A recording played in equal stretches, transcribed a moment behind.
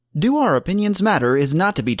Do Our Opinions Matter is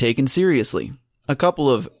not to be taken seriously. A couple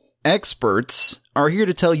of experts are here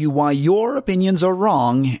to tell you why your opinions are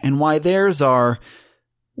wrong and why theirs are,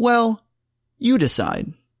 well, you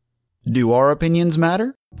decide. Do our opinions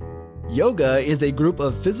matter? Yoga is a group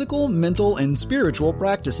of physical, mental, and spiritual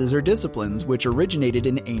practices or disciplines which originated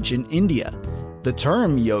in ancient India. The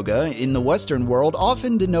term yoga in the Western world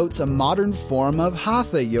often denotes a modern form of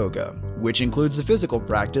hatha yoga, which includes the physical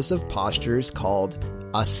practice of postures called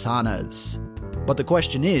asanas. But the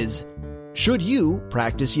question is, should you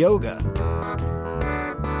practice yoga?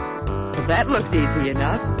 That looks easy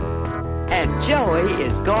enough. And Joey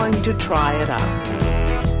is going to try it out.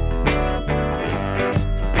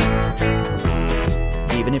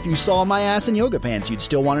 Even if you saw my ass in yoga pants, you'd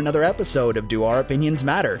still want another episode of Do Our Opinions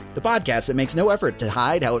Matter, the podcast that makes no effort to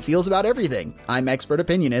hide how it feels about everything. I'm expert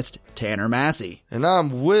opinionist Tanner Massey. And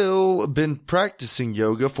I'm Will, been practicing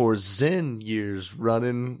yoga for Zen years,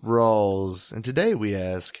 running Rawls. And today we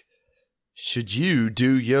ask, should you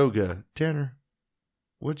do yoga? Tanner,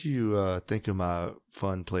 what do you think of my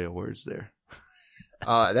fun play of words there?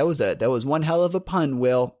 That was one hell of a pun,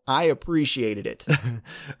 Will. I appreciated it.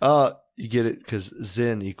 You get it because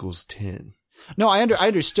Zen equals 10. No, I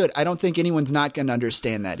understood. I don't think anyone's not going to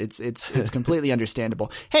understand that. It's completely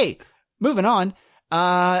understandable. Hey, moving on.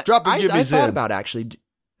 Drop and give me I Zen. thought about actually.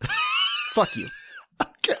 Fuck you.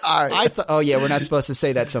 Okay, all right. Oh yeah, we're not supposed to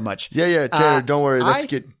say that so much. Yeah, Tanner, don't worry. Let's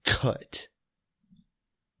get cut.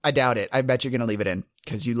 I doubt it. I bet you're going to leave it in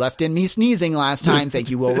because you left in me sneezing last time.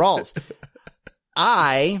 Thank you, Will Rawls.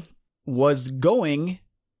 I was going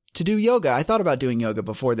to do yoga. I thought about doing yoga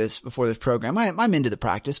before this program. I'm into the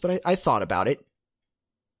practice, but I thought about it.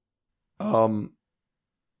 Are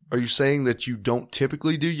you saying that you don't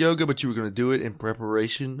typically do yoga, but you were going to do it in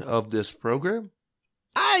preparation of this program?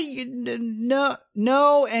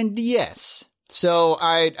 No, and yes. So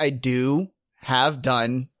I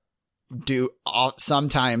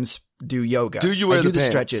sometimes do yoga. Do you wear the pants?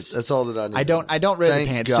 Stretches? That's all that I need. I don't wear Thank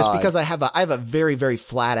the pants God. just because I have a very, very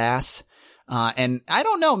flat ass. And I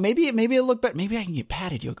don't know, maybe it'll look better. Maybe I can get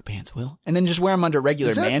padded yoga pants, Will, and then just wear them under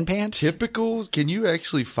regular man pants. Typical? Can you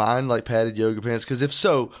actually find like padded yoga pants? Because if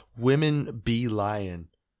so, women be lying.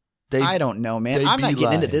 I don't know, man. I'm not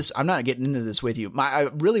getting into this. I'm not getting into this with you.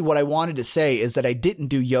 Really what I wanted to say is that I didn't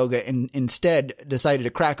do yoga and instead decided to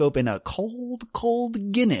crack open a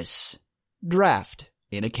cold Guinness draft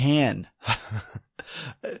in a can.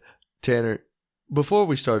 Tanner, before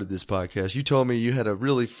we started this podcast, you told me you had a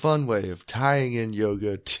really fun way of tying in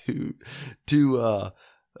yoga to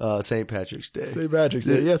St. Patrick's Day. St. Patrick's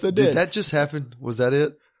Day. Yes, I did. Did that just happen? Was that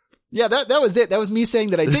it? Yeah, that was it. That was me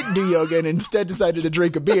saying that I didn't do yoga and instead decided to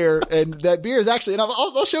drink a beer. And that beer is actually, and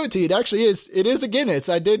I'll show it to you. It actually is. It is a Guinness.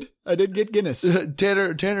 I did get Guinness.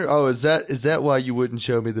 Tanner. Oh, is that why you wouldn't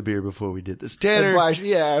show me the beer before we did this? Tanner. That's why.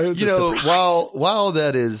 It was while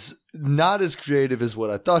that is not as creative as what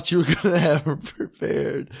I thought you were going to have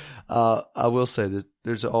prepared, I will say that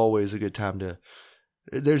there's always a good time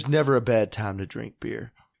there's never a bad time to drink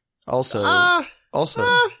beer. Also,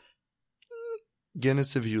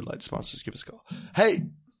 Guinness, if you'd like to sponsor us, give us a call. Hey,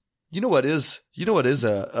 you know what is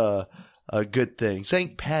a good thing?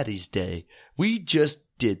 St. Patty's Day. We just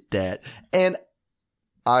did that. And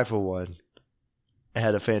I, for one,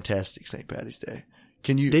 had a fantastic St. Patty's Day.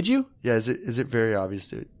 Did you? Yeah, is it very obvious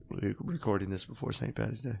that we're recording this before St.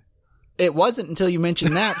 Patty's Day? It wasn't until you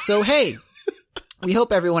mentioned that. So, hey, we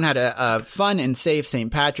hope everyone had a fun and safe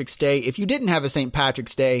St. Patrick's Day. If you didn't have a St.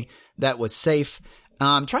 Patrick's Day that was safe,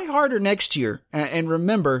 try harder next year. And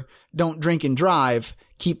remember, don't drink and drive.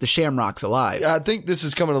 Keep the shamrocks alive. I think this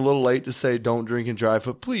is coming a little late to say don't drink and drive,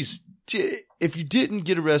 but please, if you didn't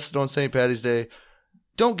get arrested on St. Patty's Day,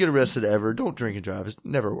 don't get arrested ever. Don't drink and drive. It's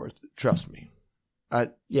never worth it. Trust me.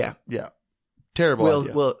 Yeah. Terrible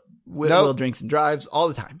idea. Will drinks and drives all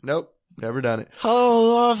the time. Nope. Never done it.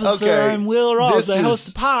 Hello, officer. Okay. I'm Will Rawls. I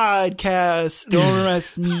host a podcast. Don't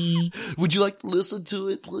arrest me. Would you like to listen to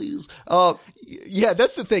it, please? Yeah,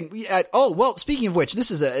 that's the thing. Speaking of which,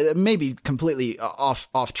 this is maybe completely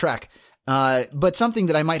off track. But something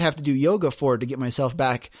that I might have to do yoga for to get myself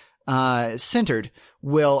back, centered.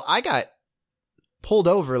 Will, I got pulled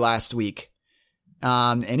over last week.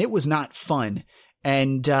 And it was not fun.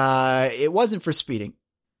 And, it wasn't for speeding.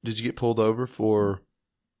 Did you get pulled over for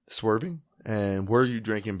swerving? And were you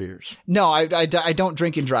drinking beers? No, I don't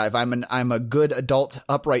drink and drive. I'm a good adult,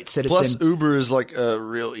 upright citizen. Plus, Uber is like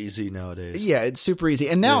real easy nowadays. Yeah, it's super easy.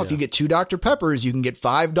 And now, if you get 2 Dr. Peppers, you can get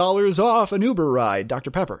 $5 off an Uber ride.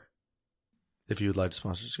 Dr. Pepper. If you would like to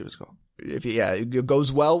sponsor us, give us a call. It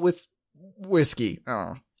goes well with whiskey.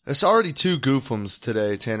 Oh, It's already 2 goofums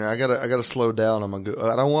today, Tanner. I gotta slow down on my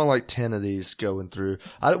I don't want like 10 of these going through.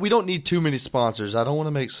 We don't need too many sponsors. I don't want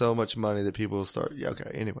to make so much money that people will start. Yeah, okay.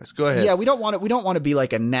 Anyways, go ahead. Yeah, we don't want to be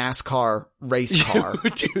like a NASCAR race car.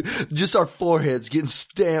 Just our foreheads getting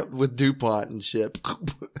stamped with DuPont and shit.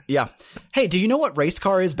 Yeah. Hey, do you know what race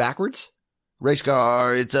car is backwards? Race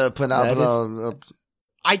car. It's a phenomenon.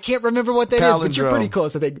 I can't remember what that is, but you're pretty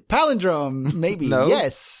close, I think. Palindrome, maybe. No?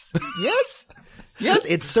 Yes. Yes. Yes,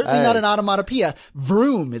 it's certainly not an onomatopoeia.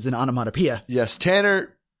 Vroom is an onomatopoeia. Yes,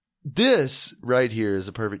 Tanner, this right here is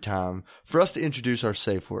a perfect time for us to introduce our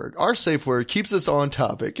safe word. Our safe word keeps us on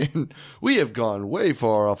topic, and we have gone way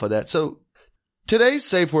far off of that. So today's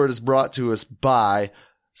safe word is brought to us by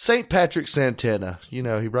St. Patrick Santana. You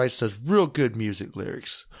know, he writes those real good music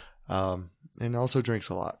lyrics, and also drinks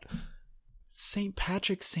a lot. St.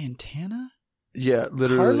 Patrick Santana? Yeah,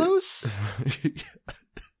 literally. Carlos?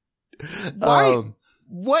 Why?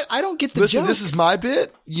 What? I don't get the listen, joke. This is my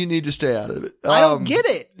bit. You need to stay out of it. I don't get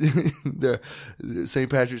it. St.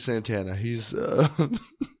 Patrick Santana. He's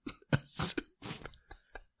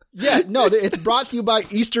yeah, no, it's brought to you by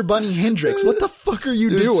Easter Bunny Hendrix. What the fuck are you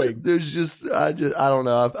doing? I don't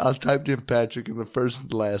know. I typed in Patrick, and the first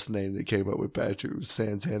and last name that came up with Patrick was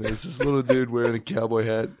Santana. It's this little dude wearing a cowboy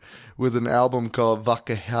hat with an album called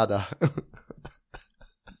Vaquejada.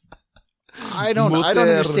 I don't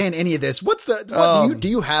understand any of this. Do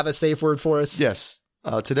you have a safe word for us? Yes.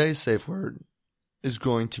 Today's safe word is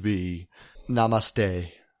going to be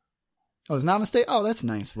namaste. Oh, is namaste? Oh, that's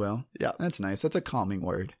nice, Will. Yeah. That's nice. That's a calming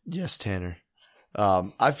word. Yes, Tanner.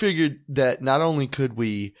 I figured that not only could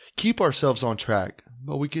we keep ourselves on track,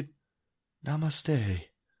 but we could namaste.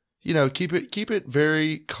 You know, keep it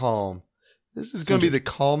very calm. This is going to be the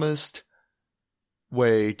calmest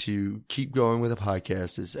way to keep going with a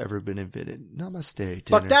podcast that's ever been invented. Namaste,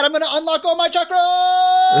 Tanner. Fuck that, I'm going to unlock all my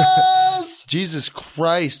chakras! Jesus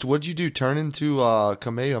Christ, what'd you do? Turn into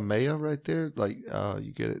Kamehameha right there? Like,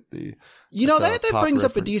 you get it? That brings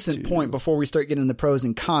up a decent point before we start getting the pros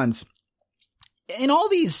and cons. In all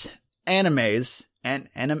these animes,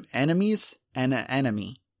 animes,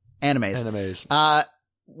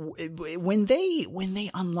 when they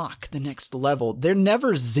unlock the next level, they're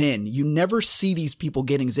never zen. You never see these people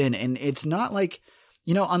getting zen. And it's not like,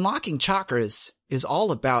 unlocking chakras is all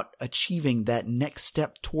about achieving that next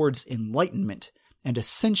step towards enlightenment and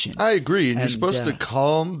ascension. I agree. And you're supposed to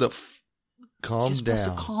calm down. You're supposed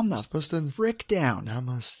to calm the frick down.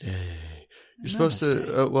 Namaste. You're supposed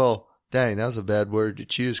to, dang, that was a bad word to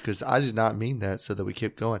choose because I did not mean that, so that we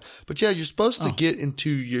kept going. But yeah, you're supposed to get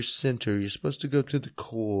into your center. You're supposed to go to the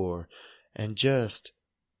core and just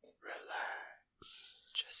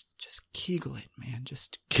relax. Just kegel it, man.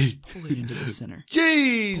 Just pull it into the center.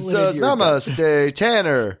 Jesus, namaste,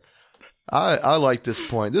 Tanner. I like this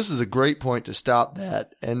point. This is a great point to stop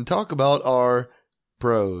that and talk about our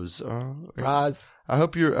pros. Roz. I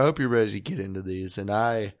hope you're ready to get into these, and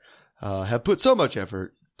I have put so much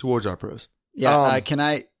effort towards our pros. Yeah. Can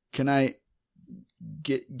I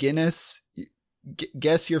get Guinness?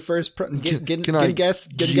 Guess your first pro. Can I guess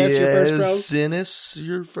your first pro? Guinness,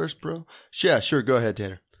 your first pro? Yeah, sure. Go ahead,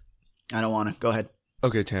 Tanner. I don't want to. Go ahead.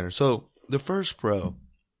 Okay, Tanner. So the first pro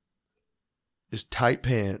is tight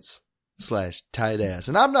pants / tight ass.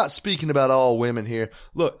 And I'm not speaking about all women here.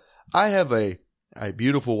 Look, I have a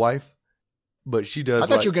beautiful wife, but she does. I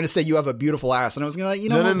thought you were going to say you have a beautiful ass, and I was going to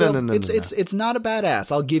no. It's not a bad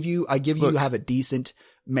ass. I give you have a decent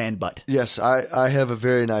man butt. Yes, I have a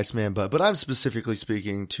very nice man butt, but I'm specifically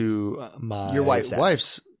speaking to your wife's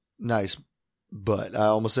nice butt. I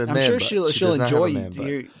almost said I'm man sure butt. she'll enjoy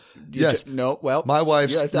you. Yes. No. Well, my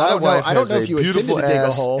wife has a beautiful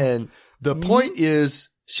ass, and the point is,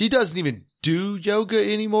 she doesn't even do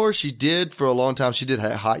yoga anymore. She did for a long time. She did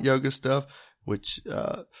hot yoga stuff, which,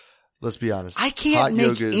 let's be honest. I can't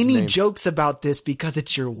make any jokes about this because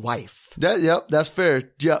it's your wife. Yep, that's fair.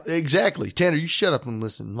 Yeah, exactly. Tanner, you shut up and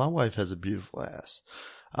listen. My wife has a beautiful ass.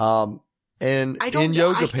 And in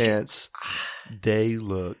yoga pants, they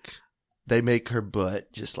make her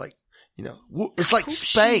butt just like, it's like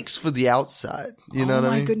Spanx for the outside. You know what I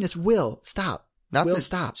mean? Oh my goodness, Will, stop.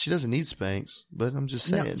 Stop. She doesn't need Spanx, but I'm just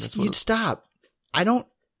saying. No, stop. I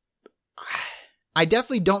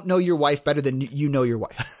definitely don't know your wife better than you know your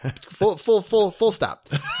wife. Full stop.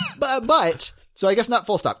 But so I guess not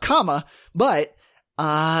full stop, comma. But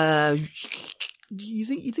you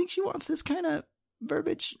think she wants this kind of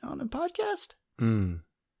verbiage on a podcast?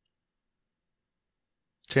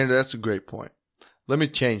 Tanner, that's a great point. Let me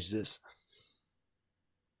change this.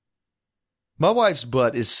 My wife's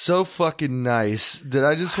butt is so fucking nice that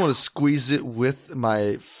I just want to squeeze it with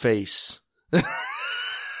my face.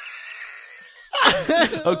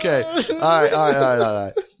 Okay. All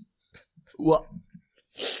right. Well,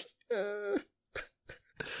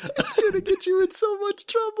 It's going to get you in so much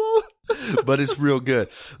trouble. but it's real good.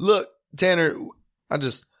 Look, Tanner,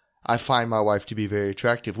 I find my wife to be very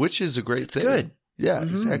attractive, which is a great thing. Good. Yeah,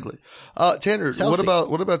 exactly. Tanner, what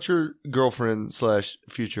about your girlfriend /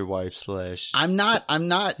 future wife / I'm not.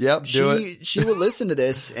 Yep, do it. She will listen to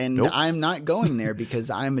this, and Nope. I'm not going there because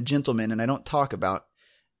I'm a gentleman and I don't talk about.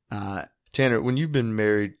 Tanner, when you've been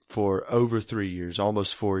married for over 3 years,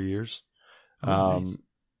 almost 4 years, Nice.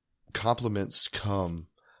 compliments come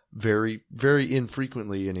very, very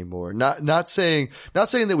infrequently anymore. Not saying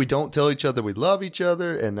that we don't tell each other we love each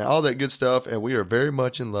other and all that good stuff, and we are very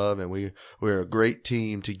much in love and we're a great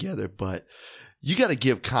team together, but you got to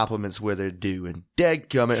give compliments where they're due, and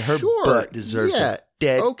dadgummit, her Sure. butt deserves Yeah. a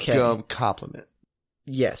dadgum Okay. compliment.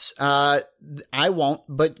 Yes. I won't,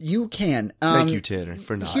 but you can. Thank you, Tanner,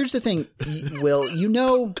 for not. Here's the thing, Will.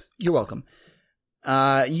 You're welcome.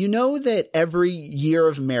 You know that every year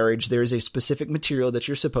of marriage there is a specific material that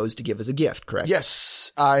you're supposed to give as a gift, correct?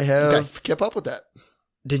 Yes, I have kept up with that.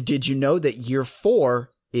 Did you know that year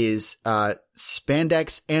 4 is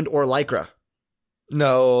spandex and or lycra?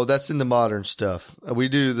 No, that's in the modern stuff. We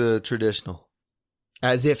do the traditional.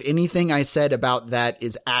 As if anything I said about that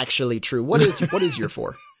is actually true. What is year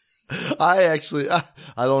 4? I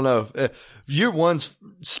don't know. Year one's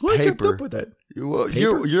I kept paper. up with it.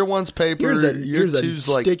 Year one's paper. Year Here's a two's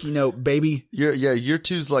like sticky note, baby. year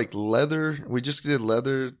two's like leather. We just did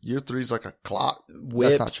leather. Year three's like a clock.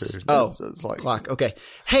 Whips. That's not true. Oh, it's like clock. Okay.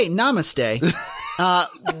 Hey, namaste.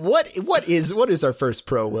 What is our first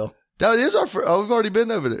pro, Will? that is our. We've already been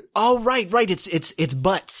over it. Oh, right. It's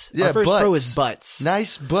butts. Yeah, Our first butts. pro is butts.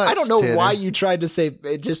 Nice butts. I don't know Tanner. why you tried to say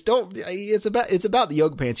just don't. It's about the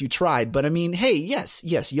yoga pants. You tried, but I mean, hey, yes,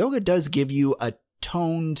 yoga does give you a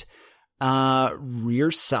toned rear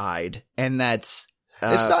side, and that's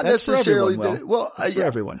It's not that's for necessarily everyone, that. Will. Well, It's for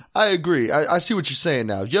everyone. I agree. I see what you're saying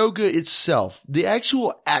now. Yoga itself, the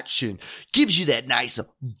actual action, gives you that nice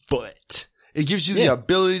butt. It gives you the Yeah.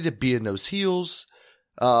 ability to be in those heels,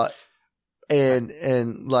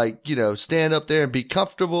 and like, stand up there and be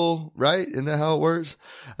comfortable, right? Isn't that how it works?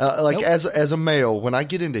 Like Nope. as a male, when I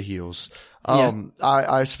get into heels,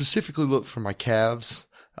 I specifically look for my calves,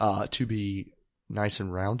 to be nice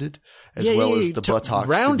and rounded, as well as the buttocks.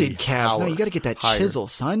 Rounded to be calves. No, you got to get that higher. chisel,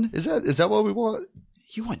 son. Is that what we want?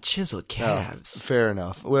 You want chiseled Oh, calves. fair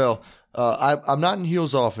enough. Well, I'm not in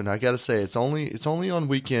heels often. I gotta say, it's only on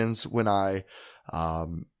weekends when I,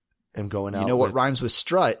 am going out. You know what rhymes with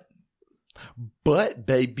strut? Butt,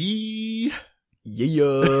 baby.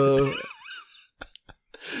 Yeah.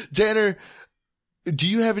 Tanner, do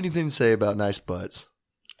you have anything to say about nice butts?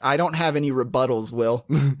 I don't have any rebuttals, Will.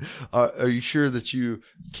 Are you sure that you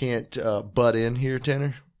can't butt in here,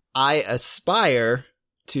 Tanner? I aspire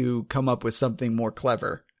to come up with something more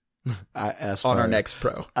clever I aspire. on our next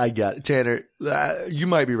pro. I got it. Tanner, you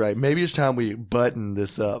might be right. Maybe it's time we button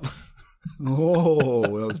this up. Oh,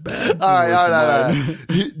 that was bad. All Worse than right.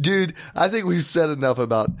 mine. Dude, I think we've said enough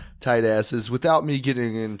about tight asses without me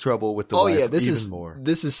getting in trouble with the Oh wife yeah, this even is more.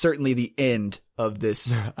 this is certainly the end of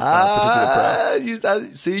this particular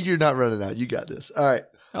pro. See, you're not running out. You got this. All right.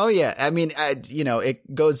 Oh yeah, I mean,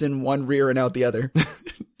 it goes in one rear and out the other.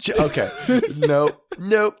 Okay.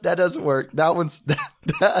 Nope. That doesn't work. That one sucks.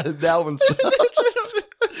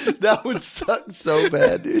 That one sucks so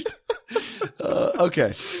bad, dude.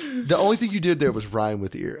 Okay. The only thing you did there was rhyme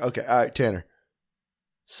with ear. Okay. All right, Tanner.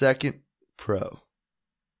 Second pro.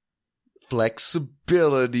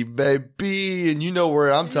 Flexibility, baby. And you know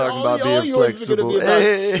where I'm talking about being yours are flexible. gonna be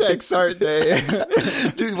about sex, aren't they?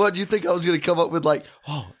 Dude, what do you think I was going to come up with? Like,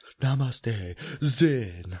 namaste,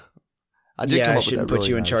 zen. I did come up I with shouldn't that put really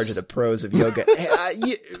you in nice. charge of the pros of yoga. Hey,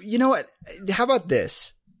 you know what? How about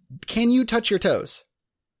this? Can you touch your toes?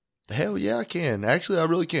 Hell yeah, I can. Actually, I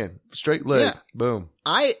really can. Straight leg. Yeah. Boom.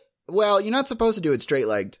 Well, you're not supposed to do it straight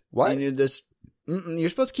legged. What? You're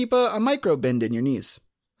supposed to keep a micro bend in your knees.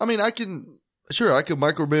 I mean, I can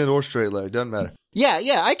micro bend or straight leg. Doesn't matter. Yeah,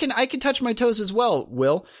 I can touch my toes as well,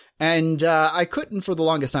 Will. And I couldn't for the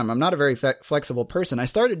longest time. I'm not a very flexible person. I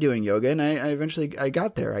started doing yoga, and I eventually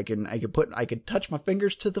got there. I could touch my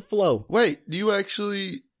fingers to the flow. Wait, you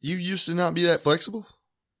used to not be that flexible?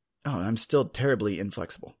 Oh, I'm still terribly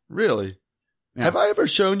inflexible. Really? Yeah. Have I ever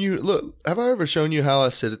shown you how I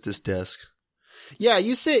sit at this desk? Yeah,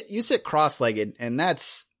 you sit cross-legged, and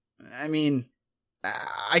that's, I mean,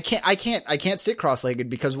 I can't sit cross-legged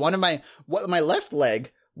because my left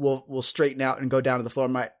leg will straighten out and go down to the floor.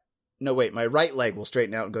 My right leg will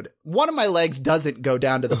straighten out and go. One of my legs doesn't go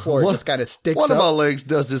down to the floor; it just kind of sticks One up. of my legs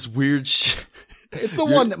does this weird shit. It's the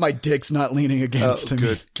one that my dick's not leaning against to me.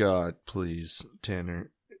 Good God, please,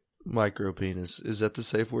 Tanner. Micro penis. Is that the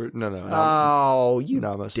safe word? No. Oh, you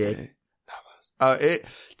Namaste. dick. Namaste.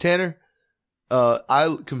 Tanner,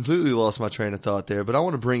 I completely lost my train of thought there, but I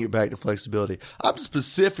want to bring it back to flexibility. I'm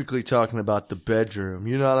specifically talking about the bedroom.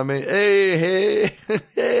 You know what I mean? Hey.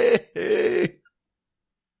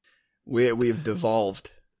 We've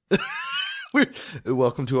devolved.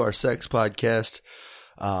 Welcome to our sex podcast.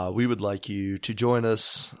 We would like you to join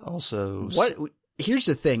us. Also, here's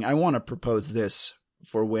the thing. I want to propose this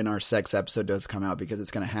for when our sex episode does come out, because it's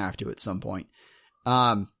going to have to at some point.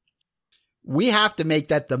 We have to make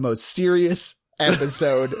that the most serious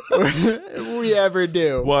episode we ever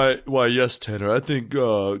do. Why, yes, Tanner. I think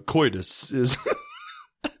coitus is.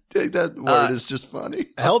 I think that word is just funny.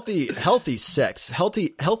 Healthy sex,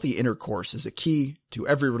 healthy intercourse is a key to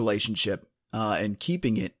every relationship, and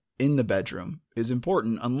keeping it in the bedroom is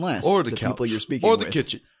important, unless or the couch, people you're speaking or with. the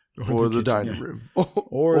kitchen. Or the dining room.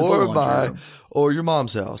 Or room. Or your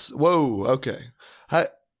mom's house. Whoa, okay.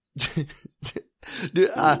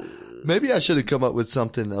 Maybe I should have come up with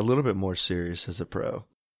something a little bit more serious as a pro.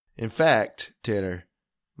 In fact, Tanner,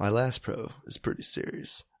 my last pro is pretty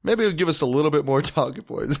serious. Maybe it'll give us a little bit more talking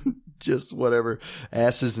points. Just whatever.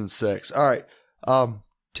 Asses and sex. All right.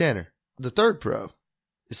 Tanner, the third pro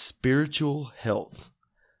is spiritual health.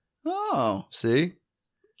 Oh. See?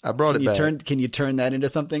 I brought it back. Can you turn that into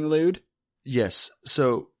something lewd? Yes.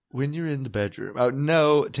 So when you're in the bedroom,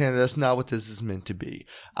 no, Tanner, that's not what this is meant to be.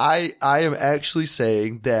 I am actually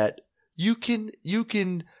saying that you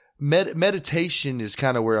can meditation is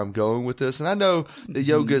kind of where I'm going with this. And I know that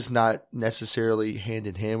yoga is not necessarily hand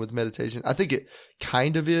in hand with meditation. I think it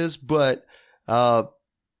kind of is, but,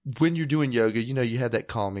 when you're doing yoga, you have that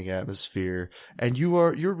calming atmosphere, and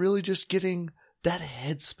you're really just getting that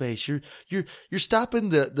headspace. You're stopping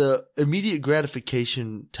the immediate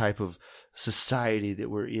gratification type of society that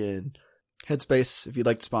we're in. Headspace, if you'd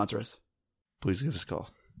like to sponsor us, please give us a call.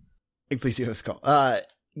 Please give us a call.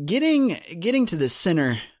 Getting to the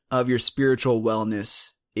center of your spiritual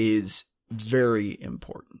wellness is very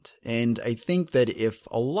important. And I think that if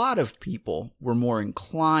a lot of people were more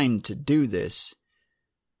inclined to do this,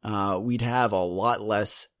 we'd have a lot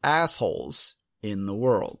less assholes in the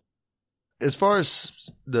world. As far as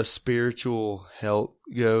the spiritual health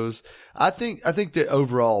goes, I think that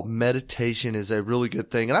overall meditation is a really good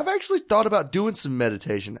thing. And I've actually thought about doing some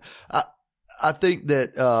meditation. I think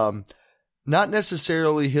that, not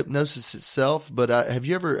necessarily hypnosis itself, but have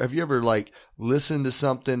you ever like listened to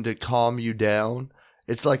something to calm you down?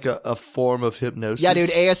 It's like a form of hypnosis. Yeah, dude,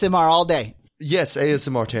 ASMR all day. Yes,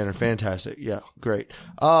 ASMR, Tanner. Fantastic. Yeah, great.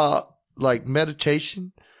 Like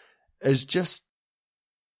meditation is just,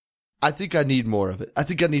 I think I need more of it. I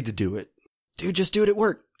think I need to do it. Dude, just do it at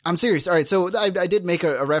work. I'm serious. All right. So I did make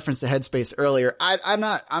a reference to Headspace earlier. I'm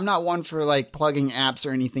not one for like plugging apps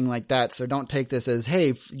or anything like that. So don't take this as,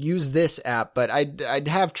 hey, use this app, but I'd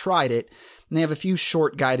have tried it, and they have a few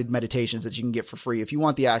short guided meditations that you can get for free. If you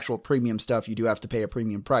want the actual premium stuff, you do have to pay a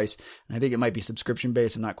premium price. And I think it might be subscription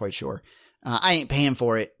based. I'm not quite sure. I ain't paying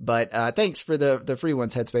for it, but, thanks for the free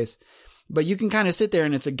ones, Headspace. But you can kind of sit there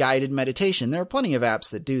and it's a guided meditation. There are plenty of apps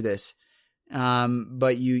that do this.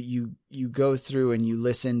 But you go through and you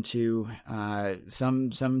listen to,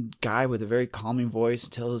 some guy with a very calming voice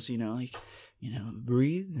tells,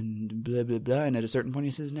 breathe and blah, blah, blah. And at a certain point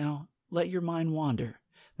he says, now let your mind wander.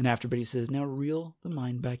 And after he says, now reel the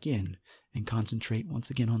mind back in and concentrate once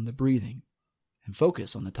again on the breathing and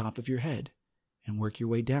focus on the top of your head and work your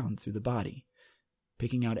way down through the body,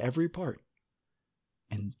 picking out every part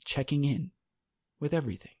and checking in with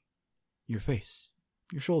everything. Your face,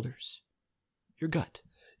 your shoulders, your gut.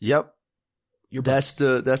 Yep. Your that's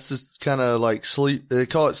the kind of like sleep. They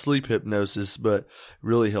call it sleep hypnosis, but it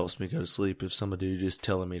really helps me go to sleep if somebody is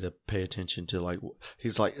telling me to pay attention to, like,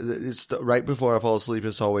 he's like, it's right before I fall asleep.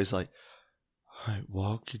 It's always like, all right,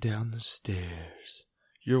 walk you down the stairs.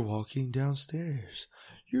 You're walking downstairs.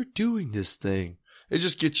 You're doing this thing. It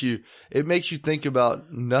just gets you, it makes you think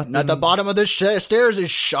about nothing. At the bottom of the stairs is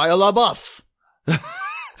Shia LaBeouf.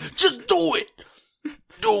 Just do it.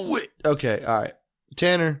 Do it. Okay. All right.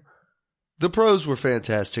 Tanner, the pros were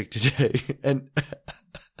fantastic today. And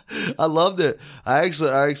I loved it. I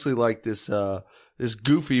actually like this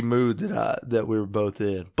goofy mood that we were both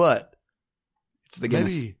in, but it's the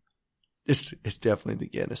Guinness. Maybe it's definitely the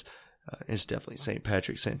Guinness. It's definitely St.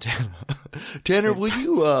 Patrick Santana. Tanner, will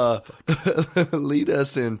you lead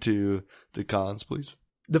us into the cons, please?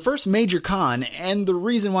 The first major con, and the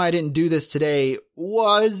reason why I didn't do this today,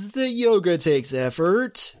 was that yoga takes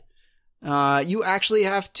effort. You actually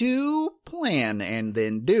have to plan and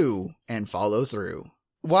then do and follow through.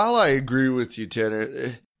 While I agree with you,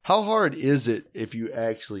 Tanner, how hard is it if you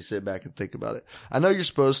actually sit back and think about it? I know you're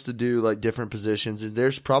supposed to do like different positions, and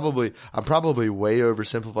I'm probably way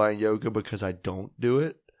oversimplifying yoga because I don't do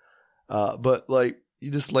it. But like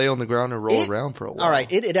you just lay on the ground and roll around for a while. All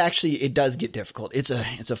right. It actually does get difficult. It's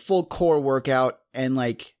a full core workout, and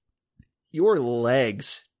like your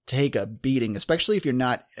legs take a beating, especially if you're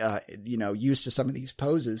not, used to some of these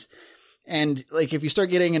poses. And like, if you start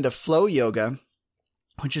getting into flow yoga,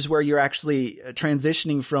 which is where you're actually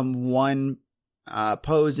transitioning from one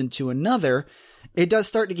pose into another, it does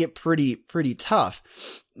start to get pretty tough.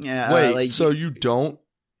 Wait, so you don't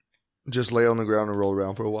just lay on the ground and roll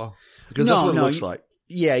around for a while? Because that's what it looks like.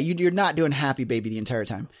 Yeah, you're not doing happy baby the entire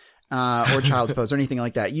time, or child's pose or anything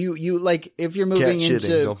like that. You like if you're moving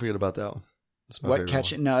into don't forget about that one. What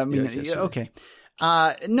catch it? No, I mean okay.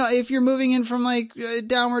 No, if you're moving in from like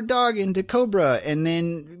downward dog into cobra and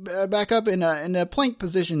then back up in a plank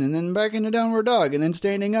position and then back into downward dog and then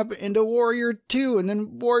standing up into warrior 2 and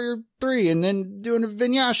then warrior 3 and then doing a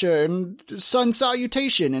vinyasa and sun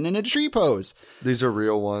salutation and in a tree pose. These are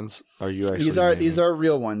real ones. Are you actually? These are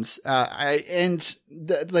real ones.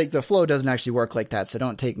 The flow doesn't actually work like that. So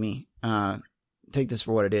don't take me. Take this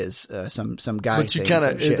for what it is. Some guy. But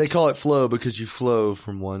you they call it flow because you flow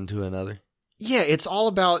from one to another. Yeah, it's all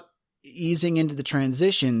about easing into the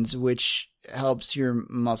transitions, which helps your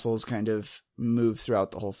muscles kind of move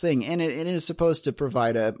throughout the whole thing. And it is supposed to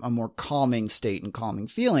provide a more calming state and calming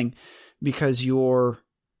feeling because your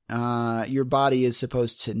body is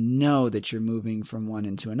supposed to know that you're moving from one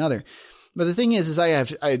into another. But the thing is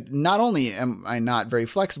I not only am I not very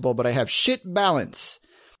flexible, but I have shit balance.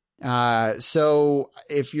 So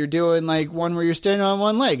if you're doing like one where you're standing on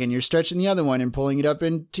one leg and you're stretching the other one and pulling it up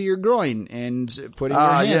into your groin and putting your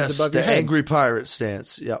hands above your head. The angry pirate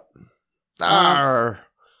stance. Yep.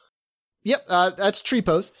 Yep. That's tree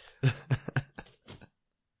pose.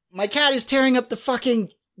 My cat is tearing up the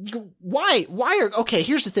fucking. Why okay,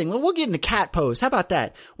 here's the thing. We'll get into cat pose. How about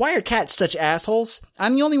that? Why are cats such assholes?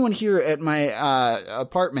 I'm the only one here at my,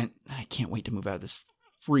 apartment. I can't wait to move out of this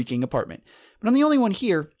freaking apartment, but I'm the only one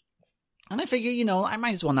here. And I figure, I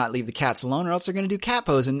might as well not leave the cats alone or else they're going to do cat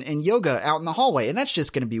pose and yoga out in the hallway. And that's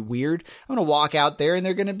just going to be weird. I'm going to walk out there and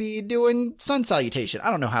they're going to be doing sun salutation. I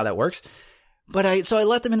don't know how that works. But so I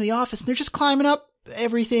let them in the office and they're just climbing up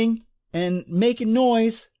everything and making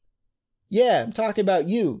noise. Yeah, I'm talking about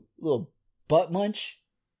you, little butt munch.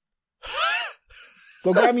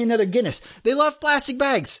 Go grab me another Guinness. They love plastic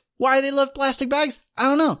bags. Why do they love plastic bags? I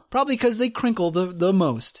don't know. Probably because they crinkle the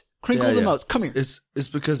most. Most. Come here. It's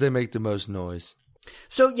because they make the most noise.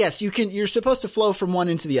 So yes, you're supposed to flow from one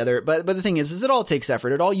into the other, but the thing is it all takes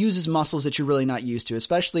effort. It all uses muscles that you're really not used to,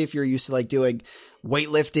 especially if you're used to like doing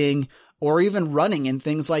weightlifting or even running and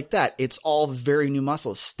things like that. It's all very new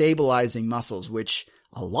muscles, stabilizing muscles, which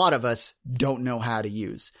a lot of us don't know how to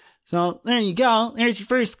use. So there you go. There's your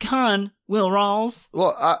first con, Will Rawls.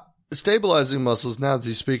 Well, stabilizing muscles, now that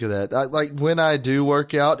you speak of that, like when I do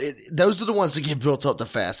work out, those are the ones that get built up the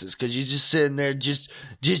fastest because you're just sitting there just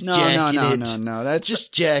jacking it. No. That's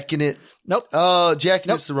just jacking it. Nope. Oh,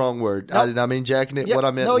 jacking is the wrong word. Nope. I did not mean jacking it. Yep. What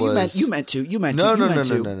I meant was. You meant to. No.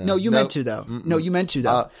 No, you meant to though. No, you meant to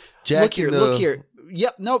though. Look here.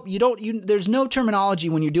 Yep. Nope. You don't, there's no terminology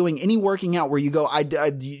when you're doing any working out where you go,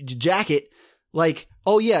 you jack it. Like,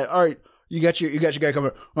 oh yeah. All right. You got your guy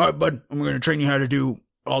coming. All right, bud. I'm going to train you how to do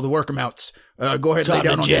all the workouts. Go ahead and lay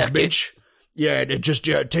down on this bitch. Yeah, just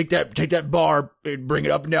take that bar and bring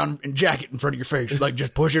it up and down and jack it in front of your face. Like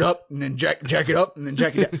just push it up and then jack it up and then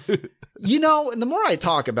jack it down. And the more I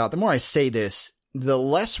talk about, the more I say this, the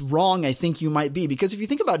less wrong I think you might be. Because if you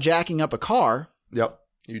think about jacking up a car. Yep.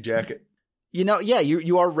 You jack it.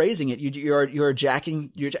 You are raising it. You're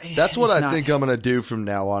jacking. That's what I think I'm going to do from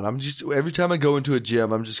now on. I'm just, every time I go into a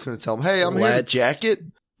gym, I'm just going to tell them, hey, I'm here to jack it.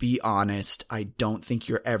 Be honest. I don't think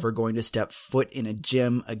you're ever going to step foot in a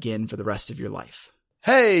gym again for the rest of your life.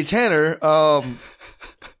 Hey, Tanner. My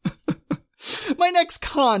next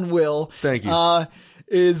con, Will. Thank you.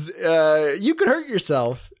 Is you could hurt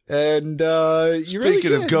yourself, and you really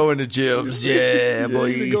Speaking of going to gyms, yeah, boy,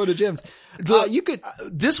 you could go to gyms. You could.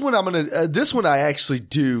 This one I actually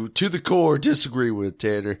do to the core disagree with,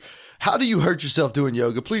 Tanner. How do you hurt yourself doing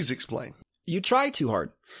yoga? Please explain. You try too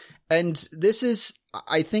hard, and this is,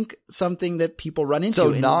 I think, something that people run into. So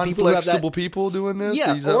non-flexible people doing this?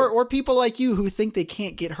 Yeah, or people like you who think they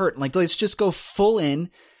can't get hurt. Like, let's just go full in.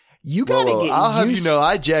 You gotta get I'll have you know,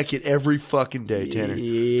 I jack it every fucking day, Tanner.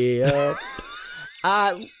 Yep.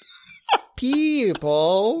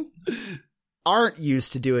 People aren't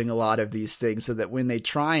used to doing a lot of these things, so that when they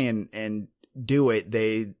try and do it,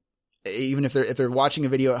 they, even if they're watching a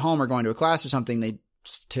video at home or going to a class or something, they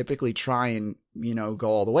typically try and, go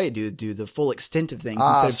all the way, do the full extent of things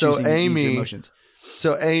instead of choosing easier emotions.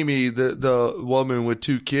 So Amy, the woman with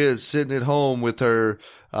 2 kids sitting at home with her,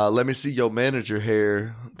 let me see your manager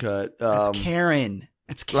haircut. That's Karen.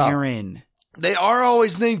 It's Karen. They are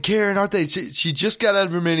always named Karen, aren't they? She just got out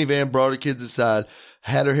of her minivan, brought her kids inside,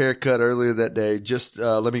 had her hair cut earlier that day. Just,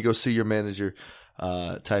 let me go see your manager,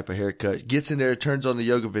 type of haircut. Gets in there, turns on the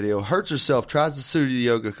yoga video, hurts herself, tries to sue the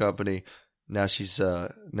yoga company. Now she's,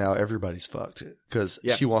 now everybody's fucked because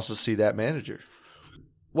she wants to see that manager.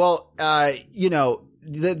 Well, the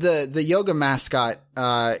yoga mascot,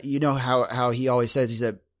 how he always says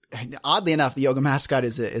oddly enough, the yoga mascot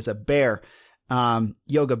is a bear,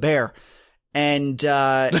 Yoga Bear. And,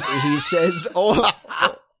 he says,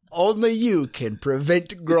 only you can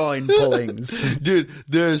prevent groin pullings. Dude,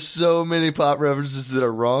 there's so many pop references that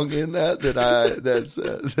are wrong in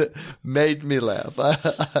that made me laugh.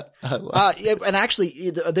 And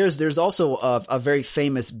actually there's also a very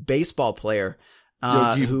famous baseball player,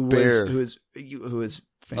 who was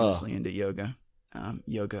famously into yoga.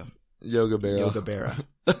 Yoga Berra.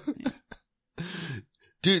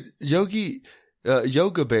 Dude,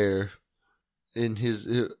 Yoga Bear in his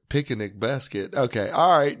picnic basket. Okay.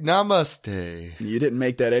 All right. Namaste. You didn't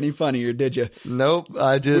make that any funnier, did you? Nope.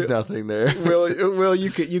 I did nothing there. Well,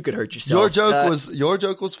 you could hurt yourself. Your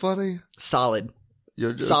joke was funny. Solid.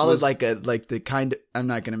 Your joke solid was, like the kind of, I'm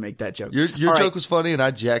not going to make that joke. Your joke was funny and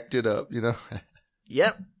I jacked it up,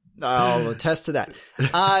 Yep. I'll attest to that.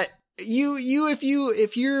 If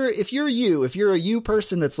you're a you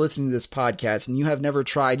person that's listening to this podcast and you have never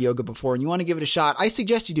tried yoga before and you want to give it a shot, I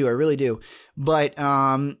suggest you do. I really do. But,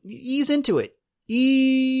 ease into it.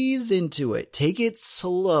 Take it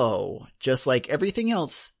slow. Just like everything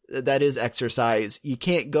else that is exercise. You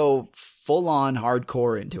can't go full on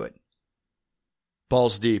hardcore into it.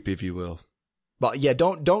 Balls deep, if you will. But yeah,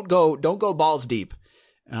 don't go balls deep.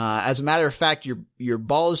 As a matter of fact, your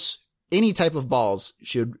balls, any type of balls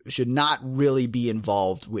should not really be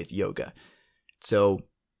involved with yoga. So,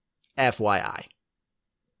 FYI.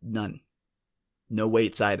 None. No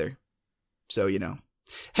weights either. So,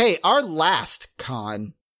 Hey, our last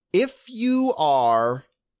con. If you are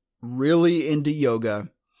really into yoga,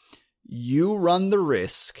 you run the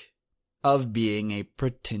risk of being a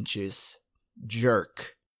pretentious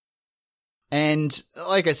jerk. And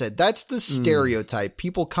like I said, that's the stereotype.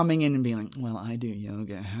 People coming in and being like, well, I do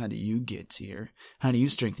yoga. How do you get here? How do you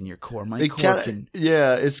strengthen your core?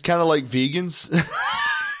 Yeah, it's kind of like vegans.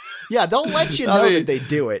 Yeah, they'll let you know that they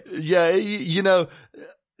do it. Yeah,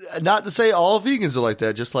 not to say all vegans are like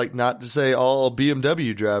that, just like not to say all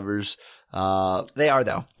BMW drivers. They are,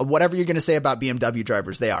 though. Whatever you're going to say about BMW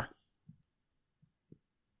drivers, they are.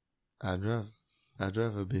 I drive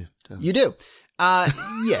a BMW. You do.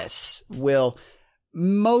 Yes, Will.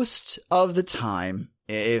 Most of the time,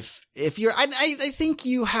 if you're, I think if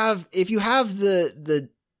you have the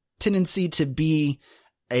tendency to be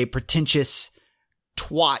a pretentious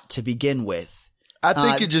twat to begin with, I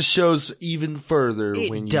think it just shows even further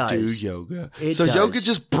when you do yoga. Yoga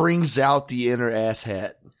just brings out the inner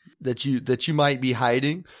asshat that you might be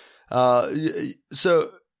hiding. So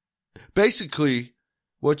basically,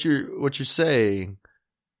 what you're saying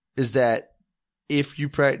is that if you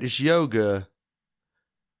practice yoga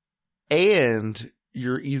and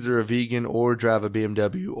you're either a vegan or drive a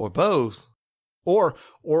BMW or both, or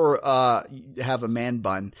have a man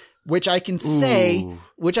bun, which I can say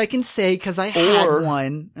because I had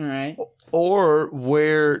one. All right. Or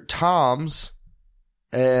wear Toms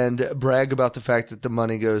and brag about the fact that the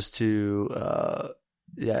money goes to,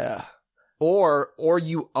 Or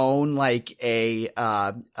you own like a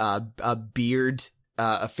beard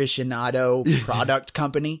aficionado product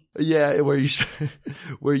company. Yeah, where you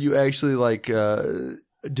actually like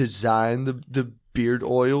design the beard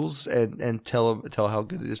oils and tell how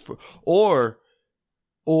good it is for,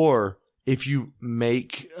 or if you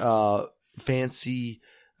make fancy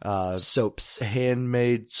soaps,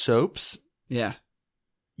 handmade soaps. Yeah.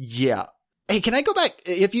 Hey, can I go back?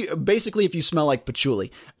 If you smell like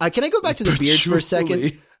patchouli, can I go back to the beard for a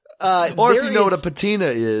second? Or if you know what a patina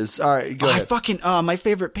is. All right, go ahead. My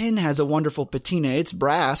favorite pin has a wonderful patina. It's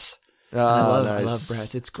brass. I love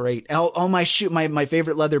brass. It's great. My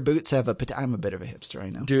favorite leather boots have a patina. I'm a bit of a hipster, I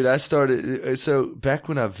know. Dude, I started, so back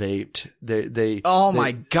when I vaped, they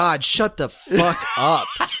my God, shut the fuck up.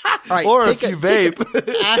 All right, or if you vape.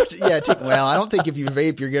 Well, I don't think if you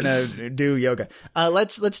vape, you're going to do yoga.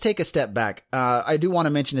 Let's take a step back. I do want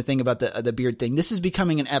to mention a thing about the beard thing. This is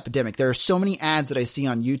becoming an epidemic. There are so many ads that I see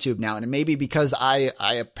on YouTube now, and it may be because I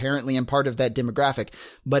apparently am part of that demographic,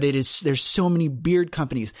 but there's so many beard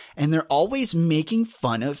companies, and they're always making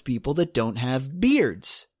fun of people that don't have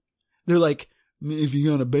beards. They're like, if you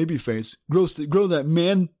got a baby face, grow that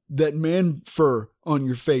man fur on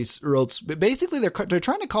your face, or else. Basically, they're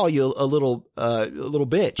trying to call you a little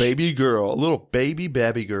bitch, Baby girl, a little baby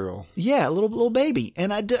girl. Yeah, a little baby,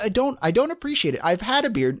 and I don't appreciate it. I've had a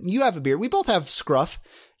beard. You have a beard. We both have scruff,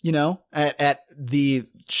 at the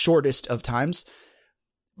shortest of times.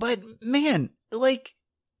 But man, like,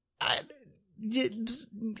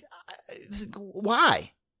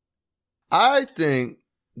 why? I think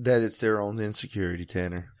that it's their own insecurity,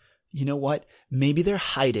 Tanner. You know what? Maybe they're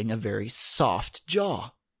hiding a very soft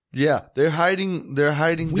jaw. Yeah, they're hiding their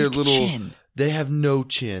little chin. They have no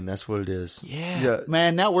chin. That's what it is. Yeah.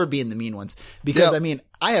 Man, now we're being the mean ones because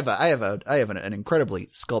I have an incredibly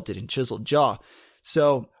sculpted and chiseled jaw.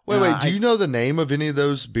 So wait, do you know the name of any of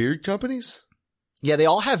those beard companies? Yeah, they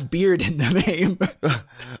all have beard in the name.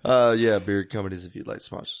 Yeah, beard companies. If you'd like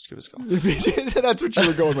sponsors, give us a call. That's what you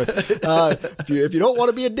were going with. If you don't want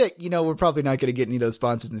to be a dick, we're probably not going to get any of those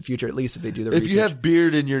sponsors in the future. At least if they do the research. If you have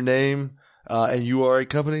beard in your name, and you are a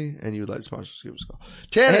company and you would like sponsors, give us a call.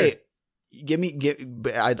 Tanner, hey,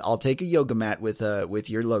 I'll take a yoga mat with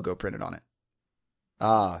your logo printed on it.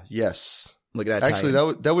 Ah, yes. Look at that. Actually,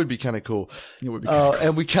 that would be kind of cool. It would be cool.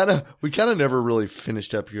 And we kind of never really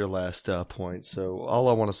finished up your last point. So all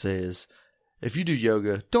I want to say is, if you do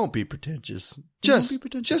yoga, don't be pretentious. Just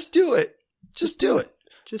do it. Just do it.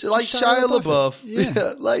 Just like Shia LaBeouf.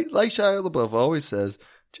 Yeah. Like Shia LaBeouf always says,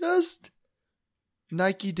 just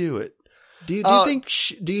Nike do it. Do you think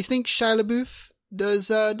Shia LaBeouf does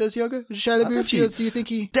yoga? Shia LaBeouf, do you think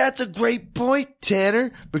he? That's a great point,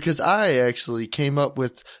 Tanner, because I actually came up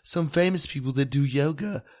with some famous people that do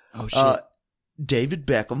yoga. Oh shit. David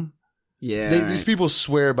Beckham. Yeah. These people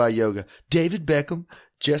swear by yoga. David Beckham,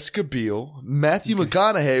 Jessica Biel, Matthew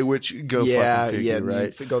McConaughey, which fucking figure,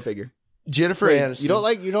 right? Go figure. Jennifer Aniston. You don't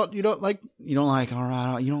like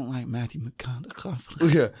Matthew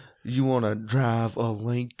McConaughey. Yeah. You want to drive a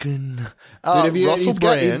Lincoln? Russell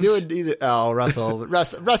Brand.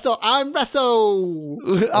 Russell. I'm Russell.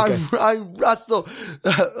 I'm Russell.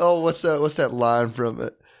 What's that line from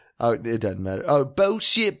it? Oh, it doesn't matter. Oh,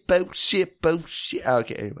 bullshit. Okay,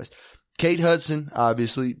 anyways. Kate Hudson,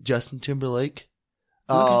 obviously. Justin Timberlake.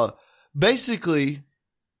 Okay. Basically,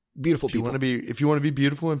 beautiful if people. If you want to be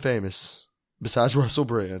beautiful and if besides Russell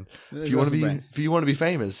Brand, if you want to be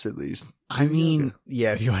famous, at least. I mean,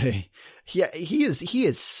 yeah, if you want to, he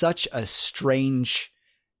is such a strange,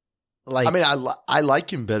 like. I mean, I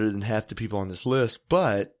like him better than half the people on this list,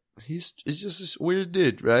 but he's just this weird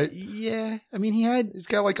dude, right? Yeah, I mean, he's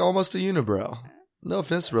got like almost a unibrow. No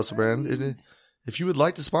offense to Russell Brand. If you would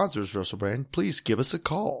like to sponsor us, Russell Brand, please give us a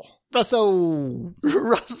call. Russell.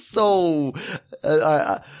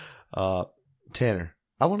 Tanner,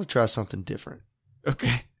 I want to try something different.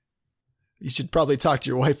 Okay. You should probably talk to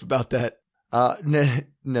your wife about that.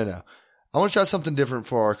 No. I want to try something different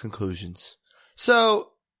for our conclusions.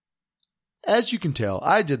 So, as you can tell,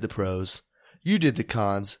 I did the pros. You did the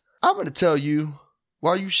cons. I'm going to tell you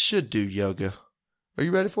why you should do yoga. Are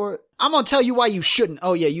you ready for it? I'm going to tell you why you shouldn't.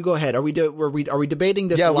 Oh yeah, you go ahead. Are we debating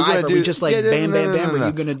this live? Or are we just like bam, bam, bam? No. Are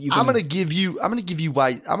you gonna? I'm going to give you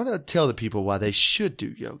why. I'm going to tell the people why they should do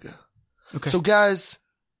yoga. Okay. So guys,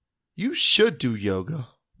 you should do yoga.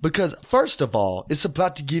 Because first of all, it's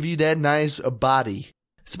about to give you that nice body.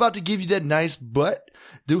 It's about to give you that nice butt.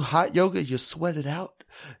 Do hot yoga, you sweat it out.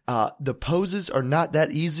 The poses are not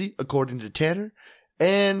that easy, according to Tanner.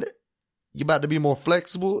 And you're about to be more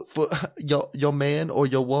flexible for your man or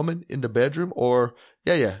your woman in the bedroom. Or,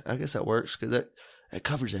 yeah, I guess that works because that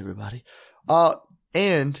covers everybody.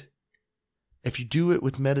 And if you do it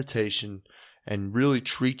with meditation and really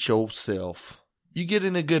treat yourself, you get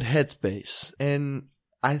in a good headspace. And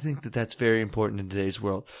I think that that's very important in today's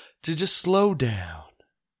world, to just slow down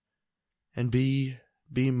and be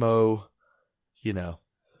Mo,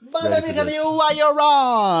 But let me tell you why you're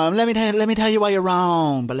wrong. Let me tell you why you're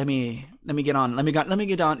wrong. But let me get on. Let me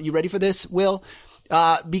get on. You ready for this, Will?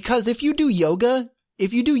 Because if you do yoga,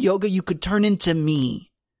 you could turn into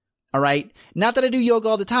me. All right. Not that I do yoga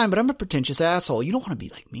all the time, but I'm a pretentious asshole. You don't want to be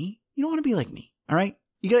like me. All right.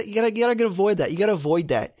 You gotta avoid that. You gotta avoid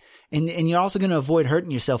that. And you're also going to avoid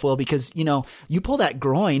hurting yourself, Will, because, you pull that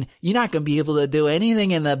groin, you're not going to be able to do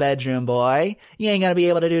anything in the bedroom, boy. You ain't going to be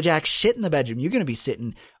able to do jack shit in the bedroom. You're going to be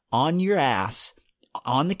sitting on your ass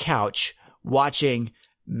on the couch watching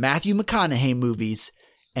Matthew McConaughey movies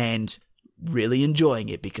and really enjoying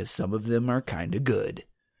it because some of them are kind of good,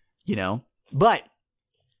 you know? But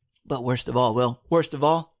worst of all,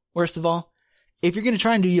 if you're going to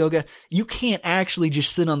try and do yoga, you can't actually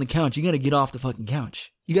just sit on the couch. You got to get off the fucking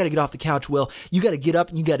couch. You got to get off the couch, Will. You got to get up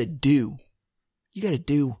and you got to do. You got to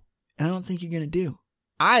do. And I don't think you're going to do.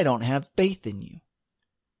 I don't have faith in you.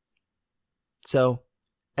 So,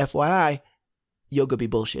 FYI, yoga be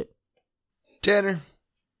bullshit. Tanner,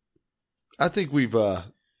 I think we've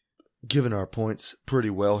given our points pretty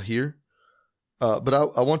well here. But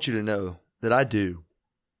I want you to know that I do.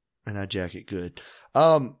 And I jack it good.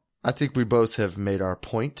 I think we both have made our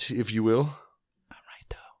point, if you will. I'm right,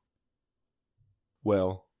 though.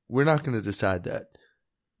 Well, we're not going to decide that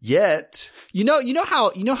yet. You know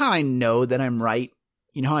how I know that I'm right?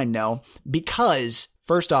 You know how I know? Because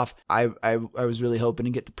first off, I was really hoping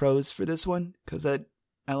to get the pros for this one because I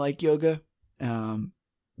like yoga.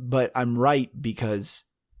 But I'm right because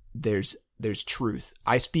there's truth.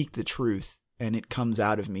 I speak the truth and it comes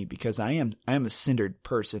out of me because I am a centered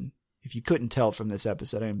person. If you couldn't tell from this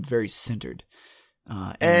episode, I am very centered.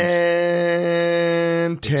 And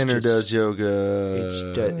Tanner does yoga.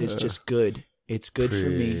 It's just good. It's good for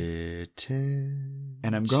me.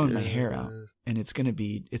 And I'm growing my hair out, and it's gonna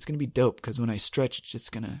be dope because when I stretch, it's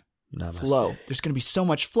just gonna flow. There's gonna be so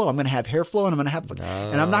much flow. I'm gonna have hair flow, and I'm gonna have,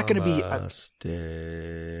 and I'm not gonna be.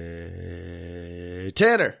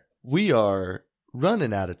 Tanner, we are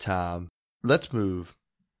running out of time. Let's move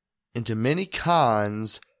into many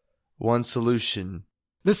cons, one solution.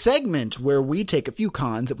 The segment where we take a few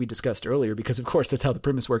cons that we discussed earlier, because of course that's how the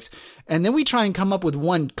premise works, and then we try and come up with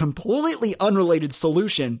one completely unrelated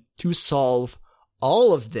solution to solve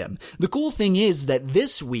all of them. The cool thing is that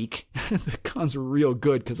this week, the cons are real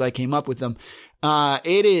good because I came up with them.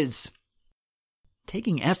 It is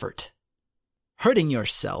taking effort, hurting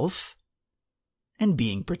yourself, and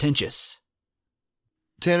being pretentious.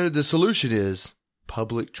 Tanner, the solution is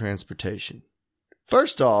public transportation.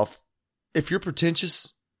 First off, if you're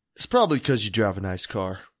pretentious, it's probably because you drive a nice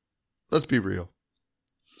car. Let's be real.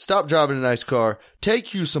 Stop driving a nice car,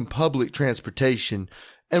 take you some public transportation,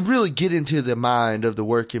 and really get into the mind of the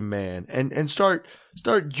working man and start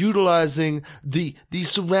utilizing the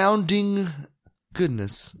surrounding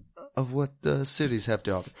goodness of what the cities have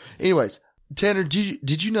to offer. Anyways, Tanner,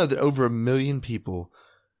 did you know that over 1 million people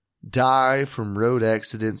die from road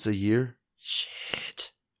accidents a year?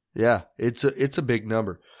 Shit. Yeah, it's a big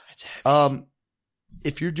number. It's heavy.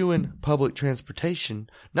 If you're doing public transportation,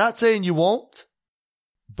 not saying you won't,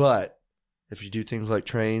 but if you do things like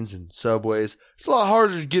trains and subways, it's a lot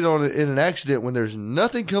harder to get on in an accident when there's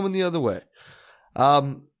nothing coming the other way.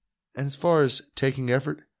 And as far as taking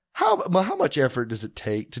effort, how much effort does it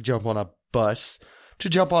take to jump on a bus, to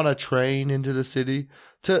jump on a train into the city,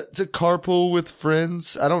 to carpool with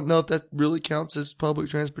friends? I don't know if that really counts as public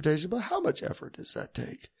transportation, but how much effort does that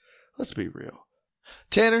take? Let's be real.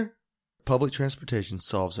 Tanner, public transportation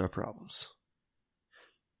solves our problems.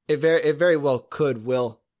 It very well could,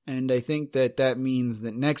 Will. And I think that means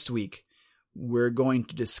that next week we're going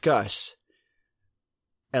to discuss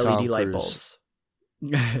LED light bulbs.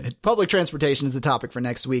 Public transportation is the topic for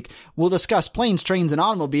next week. We'll discuss planes, trains, and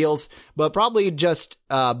automobiles, but probably just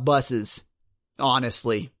buses,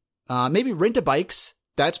 honestly. Maybe rent-a-bikes.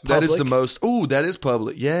 That's public. That is the most... Ooh, that is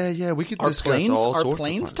public. Yeah, we could discuss all sorts of Are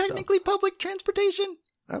planes technically public transportation?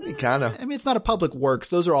 I mean, kind of. I mean, it's not a public works.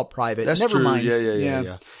 Those are all private. That's Never true. mind.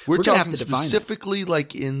 Yeah. We're talking specifically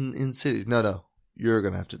like in cities. No. You're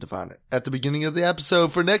going to have to define it at the beginning of the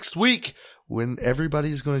episode for next week when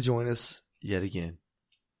everybody's going to join us yet again.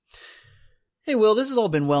 Hey, Will, this has all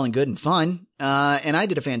been well and good and fun. And I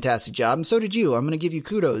did a fantastic job, and so did you. I'm going to give you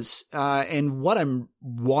kudos. And what I'm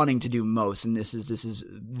wanting to do most, and this is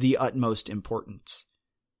the utmost importance,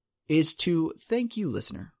 is to thank you,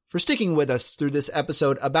 listener, for sticking with us through this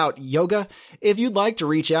episode about yoga. If you'd like to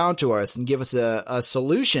reach out to us and give us a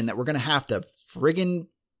solution that we're going to have to friggin'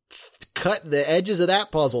 cut the edges of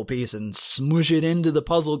that puzzle piece and smush it into the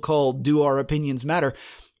puzzle called Do Our Opinions Matter,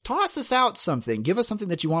 toss us out something. Give us something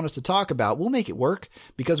that you want us to talk about. We'll make it work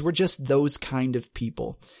because we're just those kind of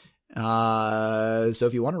people. So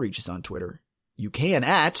if you want to reach us on Twitter, you can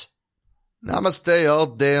at Namaste all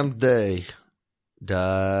damn day.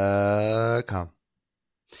 .com.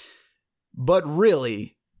 But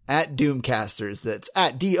really, at Doomcasters, that's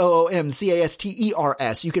at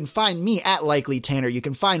DOOMCASTERS. You can find me at Likely Tanner. You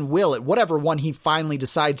can find Will at whatever one he finally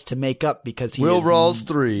decides to make up because he Will Rawls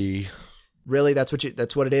 3. Really? That's what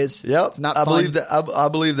it is? Yep. It's not I fun. believe that. I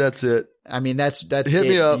believe that's it. I mean, that's Hit it.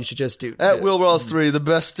 me up. You should just do At Will Rawls 3, the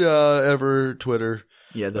best ever Twitter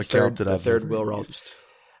the account that I've third ever Will Rawls. used.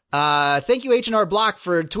 Thank you, H&R Block,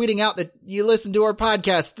 for tweeting out that you listen to our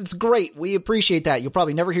podcast. It's great. We appreciate that. You'll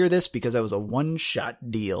probably never hear this because that was a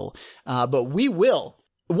one-shot deal. But we will.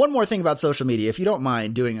 One more thing about social media, if you don't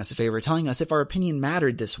mind doing us a favor, telling us if our opinion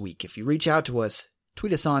mattered this week. If you reach out to us,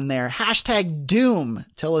 tweet us on there. #Doom.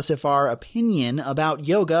 Tell us if our opinion about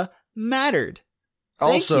yoga mattered.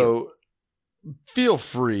 Also, feel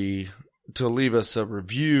free to leave us a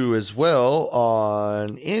review as well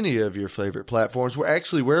on any of your favorite platforms. Well,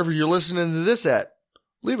 actually, wherever you're listening to this at,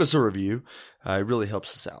 leave us a review. It really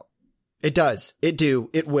helps us out. It does.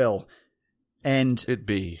 It will. And It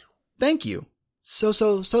be. thank you so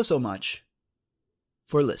much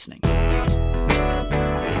for listening.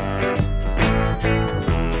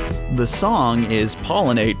 The song is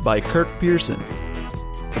Pollinate by Kirk Pearson.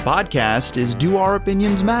 The podcast is Do Our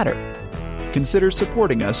Opinions Matter? Consider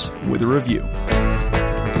supporting us with a review.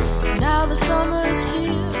 Now the summer's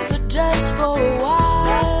here, but just for a while.